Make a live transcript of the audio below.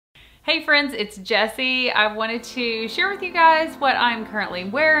Hey friends, it's Jessie. I wanted to share with you guys what I'm currently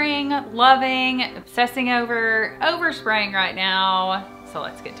wearing, loving, obsessing over, overspraying right now. So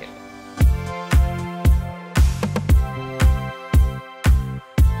let's get to it.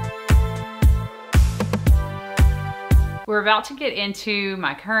 We're about to get into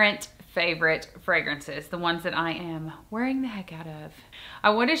my current favorite fragrances, the ones that I am wearing the heck out of.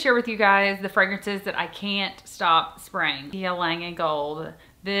 I want to share with you guys the fragrances that I can't stop spraying. Ylang Gold.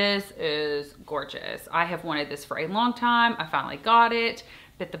 This is gorgeous. I have wanted this for a long time. I finally got it,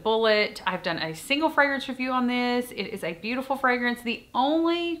 bit the bullet. I've done a single fragrance review on this. It is a beautiful fragrance. The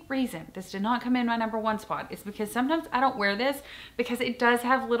only reason this did not come in my #1 spot is because sometimes I don't wear this because it does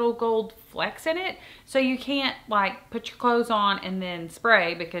have little gold flecks in it. So you can't like put your clothes on and then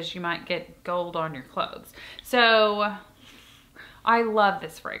spray because you might get gold on your clothes. So I love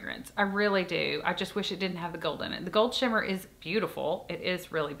this fragrance. I really do. I just wish it didn't have the gold in it. The gold shimmer is beautiful. It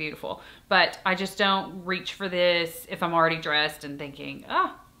is really beautiful. But I just don't reach for this if I'm already dressed and thinking,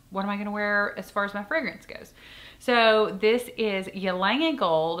 oh, what am I gonna wear as far as my fragrance goes? So this is Ylang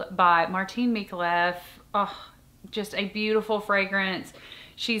Gold by Martine Micallef. Oh, just a beautiful fragrance.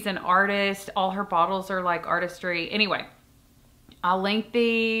 She's an artist. All her bottles are like artistry. Anyway, I'll link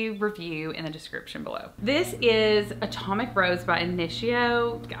the review in the description below. This is Atomic Rose by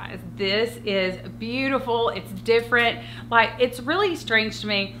Initio. Guys, this is beautiful. It's different. Like, it's really strange to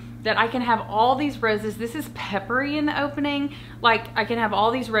me that I can have all these roses. This is peppery in the opening. Like, I can have all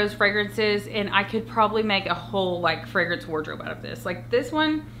these rose fragrances and I could probably make a whole like fragrance wardrobe out of this. Like this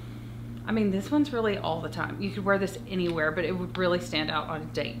one, I mean, this one's really all the time. You could wear this anywhere, but it would really stand out on a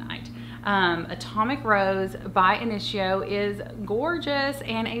date night. Atomic Rose by Initio is gorgeous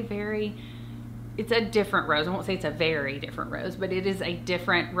and it's a different rose. I won't say it's a very different rose, but it is a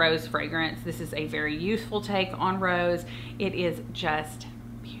different rose fragrance. This is a very youthful take on rose. It is just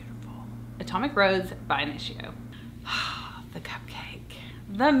beautiful. Atomic Rose by Initio. The cupcake.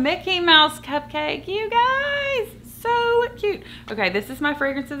 The Mickey Mouse cupcake, you guys. So cute. Okay, this is my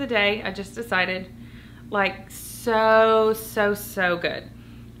fragrance of the day. I just decided, like, so good.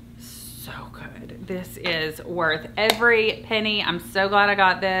 So good. This is worth every penny. I'm so glad I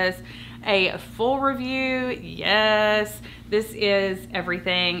got this. A full review, yes. This is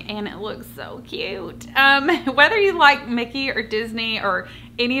everything and it looks so cute. Whether you like Mickey or Disney or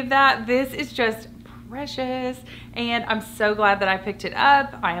any of that, this is just precious and I'm so glad that I picked it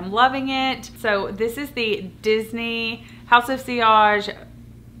up. I am loving it. So this is the Disney House of Sillage.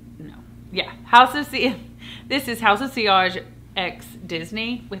 No, yeah, House of Sillage. This is House of Sillage X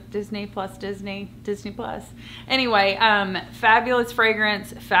Disney with Disney Plus Disney Plus. Anyway, fabulous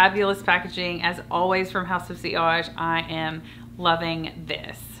fragrance, fabulous packaging as always from House of Sillage. I am loving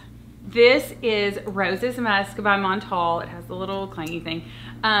this. This is Roses Musk by Montal. It has the little clangy thing.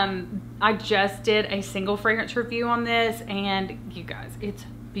 I just did a single fragrance review on this and you guys, it's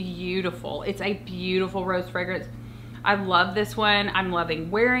beautiful. It's a beautiful rose fragrance. I love this one. I'm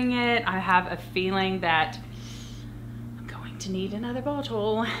loving wearing it. I have a feeling that I'm going to need another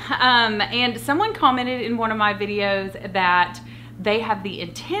bottle. And someone commented in one of my videos that they have the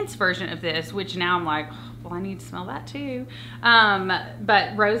intense version of this, which now I'm like, well, I need to smell that too.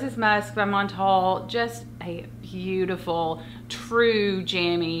 But Roses Musk by Montal, just a beautiful, true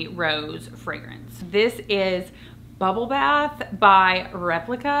jammy rose fragrance. This is Bubble Bath by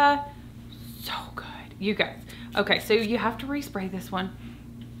Replica. So good, you guys. Okay, so you have to respray this one.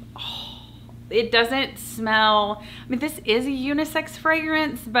 Oh, it doesn't smell, I mean, this is a unisex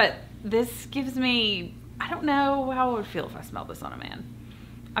fragrance, but this gives me, I don't know how I would feel if I smelled this on a man.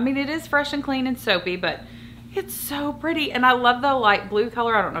 I mean, it is fresh and clean and soapy, but it's so pretty. And I love the light blue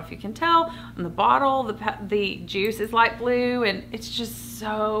color. I don't know if you can tell on the bottle, the juice is light blue and it's just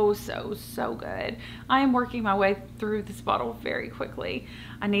so good. I am working my way through this bottle very quickly.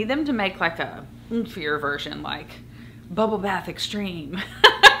 I need them to make like a oomphier version, like Bubble Bath Extreme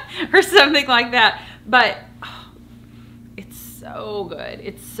or something like that. But oh, it's so good.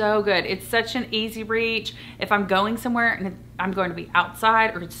 It's so good. It's such an easy reach. If I'm going somewhere and I'm going to be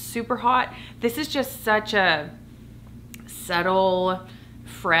outside or it's super hot, this is just such a subtle,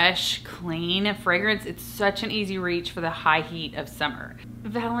 fresh, clean fragrance. It's such an easy reach for the high heat of summer.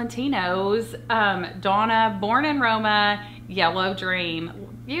 Valentino's Donna Born in Roma Yellow Dream.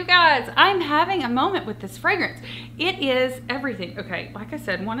 You guys, I'm having a moment with this fragrance. It is everything. Okay, like I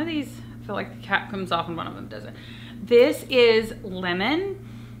said, one of these, I feel like the cap comes off and one of them doesn't. This is lemon,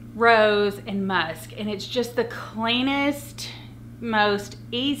 rose, and musk, and it's just the cleanest, most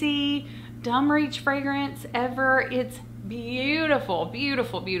easy, dumb reach fragrance ever. It's beautiful,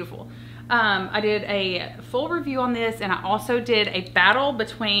 beautiful, beautiful. I did a full review on this, and I also did a battle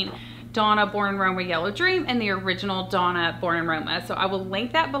between Donna Born in Roma Yellow Dream and the original Donna Born in Roma. So I will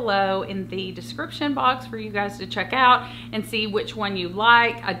link that below in the description box for you guys to check out and see which one you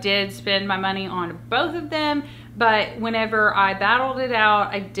like. I did spend my money on both of them, but whenever I battled it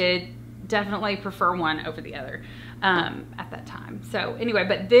out, I did definitely prefer one over the other at that time. So anyway,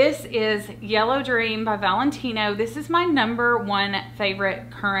 but this is Yellow Dream by Valentino. This is my #1 favorite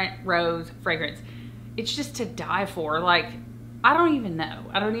current rose fragrance. It's just to die for. Like, I don't even know.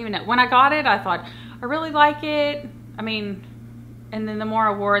 When I got it, I thought, I really like it. I mean, and then the more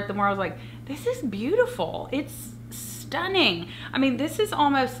I wore it, the more I was like, this is beautiful. It's stunning. I mean, this is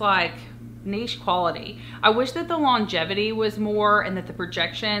almost like niche quality. I wish that the longevity was more and that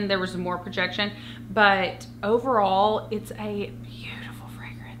there was more projection, but overall, it's a beautiful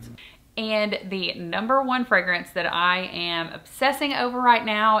fragrance. And the #1 fragrance that I am obsessing over right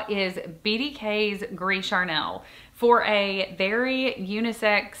now is BDK's Gris Charnel. For a very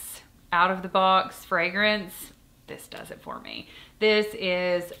unisex, out-of-the-box fragrance, this does it for me. This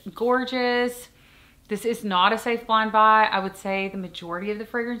is gorgeous. This is not a safe blind buy. I would say the majority of the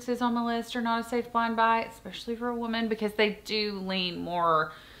fragrances on my list are not a safe blind buy, especially for a woman, because they do lean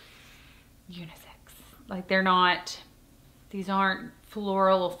more unisex. Like, these aren't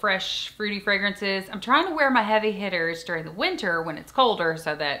floral, fresh, fruity fragrances. I'm trying to wear my heavy hitters during the winter when it's colder,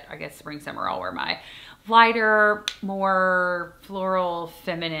 so that I guess spring, summer, I'll wear my lighter, more floral,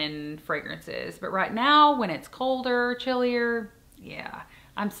 feminine fragrances. But right now, when it's colder, chillier, yeah,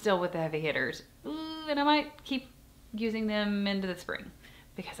 I'm still with the heavy hitters. Ooh, and I might keep using them into the spring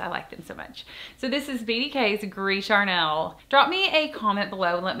because I like them so much. So this is BDK's Gris Charnel. Drop me a comment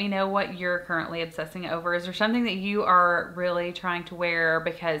below and let me know what you're currently obsessing over. Is there something that you are really trying to wear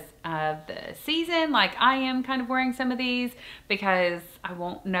because of the season? Like I am kind of wearing some of these because I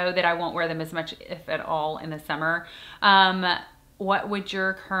won't wear them as much, if at all, in the summer. What would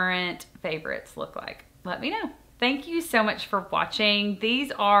your current favorites look like? Let me know. Thank you so much for watching.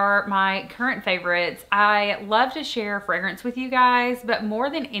 These are my current favorites. I love to share fragrance with you guys, but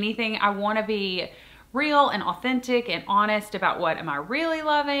more than anything, I want to be real and authentic and honest about what am I really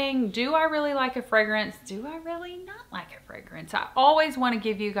loving. Do I really like a fragrance? Do I really not like a fragrance? I always want to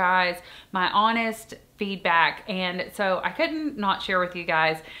give you guys my honest feedback, and so I couldn't not share with you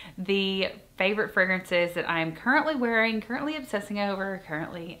guys the favorite fragrances that I'm currently wearing, currently obsessing over,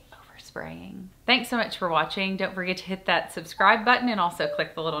 currently spraying. Thanks so much for watching. Don't forget to hit that subscribe button and also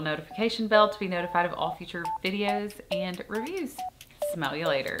click the little notification bell to be notified of all future videos and reviews. Smell you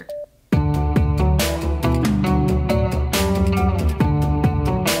later.